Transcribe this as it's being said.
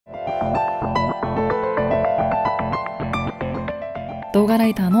動画ラ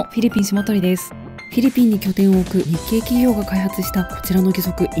イターのフィリピン下鳥です。フィリピンに拠点を置く日系企業が開発したこちらの義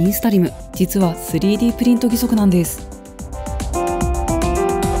足インスタリム、実は 3D プリント義足なんです。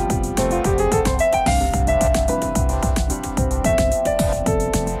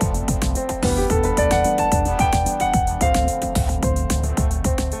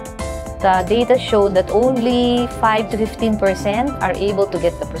The data showed that only 5 to 15% are able to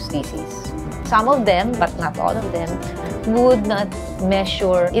get the prosthesis. Some of them, but not all of them, would not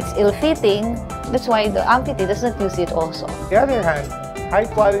measure its ill-fitting. That's why the amputee does not use it also. On the other hand,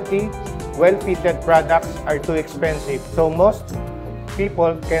 high-quality, well-fitted products are too expensive, so most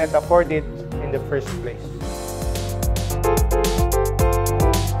people cannot afford it in the first place.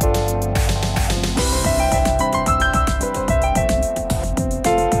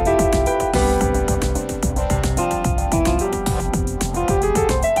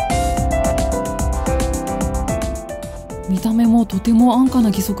 見た目もとても安価な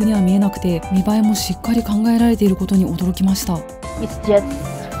義足には見えなくて、見栄えもしっかり考えられていることに驚きました。It's just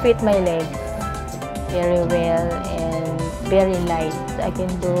fit my legs very well and very light. I can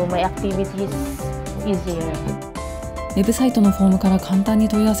do my activities easier. ウェブサイトのフォームから簡単に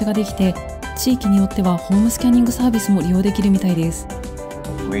問い合わせができて、地域によってはホームスキャニングサービスも利用できるみたいです。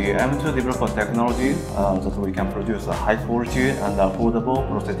We aim to develop a technology that we can produce a high quality and affordable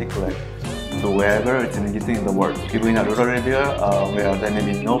prosthetic leg. So wherever it's needed in the world, even in a rural area where there may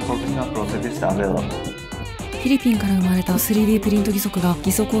be no professional prosthetists available. フィリピンから生まれた 3D プリント義足が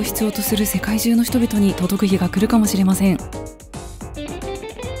義足を必要とする世界中の人々に届く日が来るかもしれません。